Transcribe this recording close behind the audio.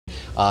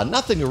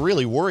Nothing to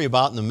really worry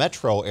about in the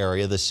metro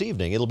area this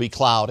evening. It'll be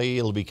cloudy,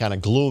 it'll be kind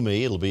of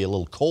gloomy, it'll be a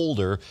little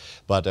colder,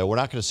 but we're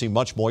not going to see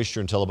much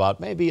moisture until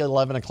about maybe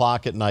 11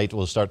 o'clock at night.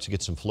 We'll start to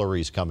get some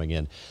flurries coming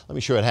in. Let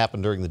me show you what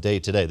happened during the day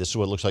today. This is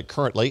what it looks like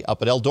currently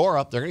up at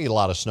Eldora. They're going to get a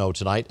lot of snow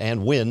tonight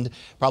and wind,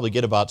 probably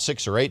get about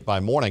 6 or 8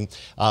 by morning.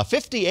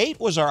 58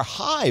 was our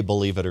high,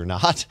 believe it or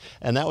not,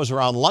 and that was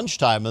around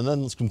lunchtime, and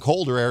then some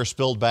colder air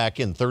spilled back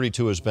in.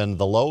 32 has been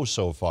the low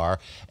so far,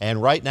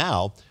 and right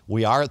now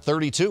we are at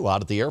 32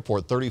 out at the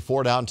airport,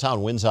 34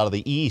 downtown, winds out of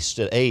the east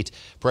at 8.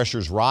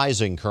 Pressure's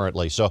rising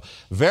currently. So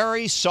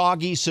very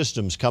soggy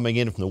systems coming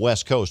in from the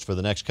west coast for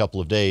the next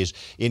couple of days.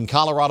 In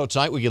Colorado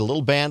tonight, we get a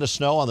little band of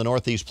snow on the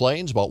northeast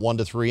plains, about 1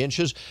 to 3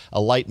 inches, a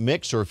light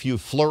mix or a few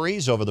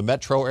flurries over the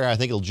metro area. I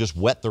think it'll just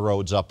wet the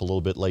roads up a little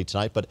bit late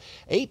tonight, but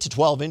 8 to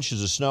 12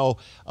 inches of snow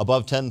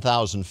above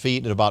 10,000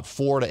 feet and about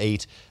 4 to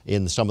 8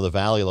 in some of the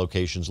valley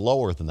locations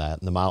lower than that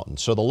in the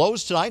mountains. So the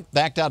lows tonight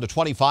back down to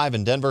 25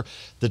 in Denver.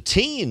 The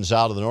teens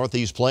out of the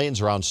northeast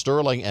plains around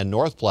Sterling and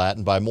North Platte,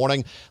 and by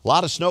morning a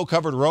lot of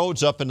snow-covered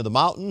roads up into the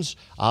mountains.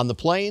 On the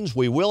plains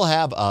we will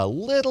have a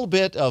little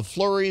bit of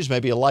flurries,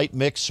 maybe a light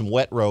mix, some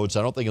wet roads.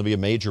 I don't think it'll be a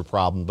major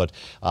problem, but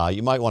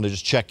you might want to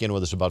just check in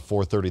with us about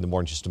 4:30 in the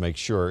morning just to make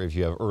sure if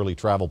you have early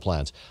travel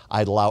plans.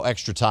 I'd allow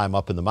extra time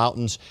up in the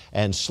mountains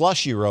and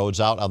slushy roads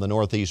out on the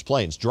northeast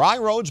plains. Dry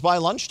roads by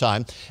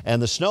lunchtime,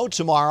 and the snow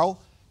tomorrow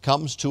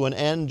comes to an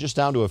end just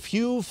down to a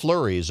few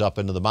flurries up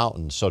into the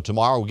mountains. So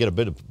tomorrow we'll get a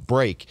bit of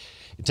break.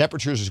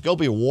 Temperatures are going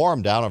to be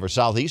warm down over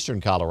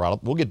southeastern Colorado.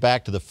 We'll get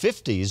back to the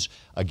 50s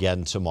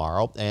again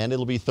tomorrow, and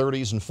it'll be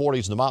 30s and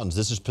 40s in the mountains.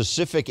 This is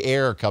Pacific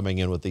air coming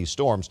in with these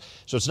storms,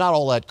 so it's not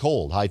all that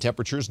cold. High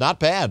temperatures, not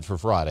bad for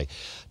Friday.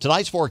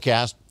 Tonight's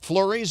forecast,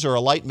 flurries or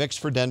a light mix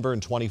for Denver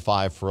and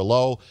 25 for a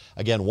low.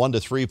 Again, 1 to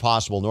 3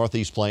 possible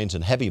northeast plains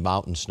and heavy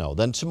mountain snow.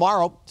 Then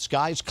tomorrow,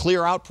 skies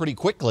clear out pretty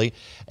quickly,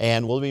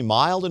 and will be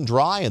mild and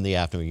dry in the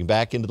afternoon,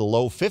 back into the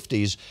low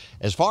 50s.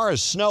 As far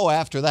as snow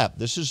after that,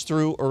 this is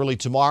through early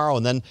tomorrow,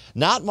 and then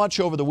not much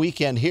over the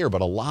weekend here,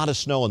 but a lot of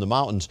snow in the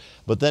mountains.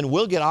 But then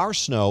we'll get our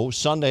snow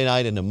Sunday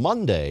night into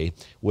Monday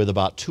with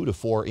about 2 to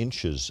 4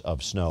 inches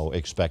of snow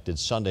expected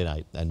Sunday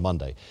night and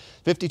Monday.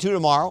 52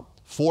 tomorrow.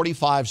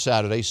 45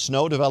 Saturday,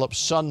 snow develops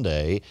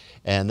Sunday,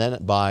 and then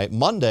by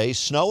Monday,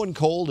 snow and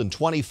cold and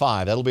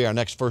 25. That'll be our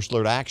next First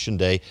Alert Action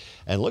Day.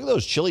 And look at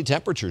those chilly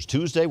temperatures.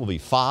 Tuesday will be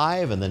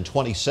 5 and then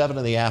 27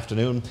 in the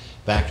afternoon,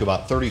 back to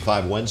about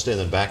 35 Wednesday,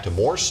 and then back to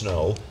more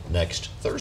snow next Thursday.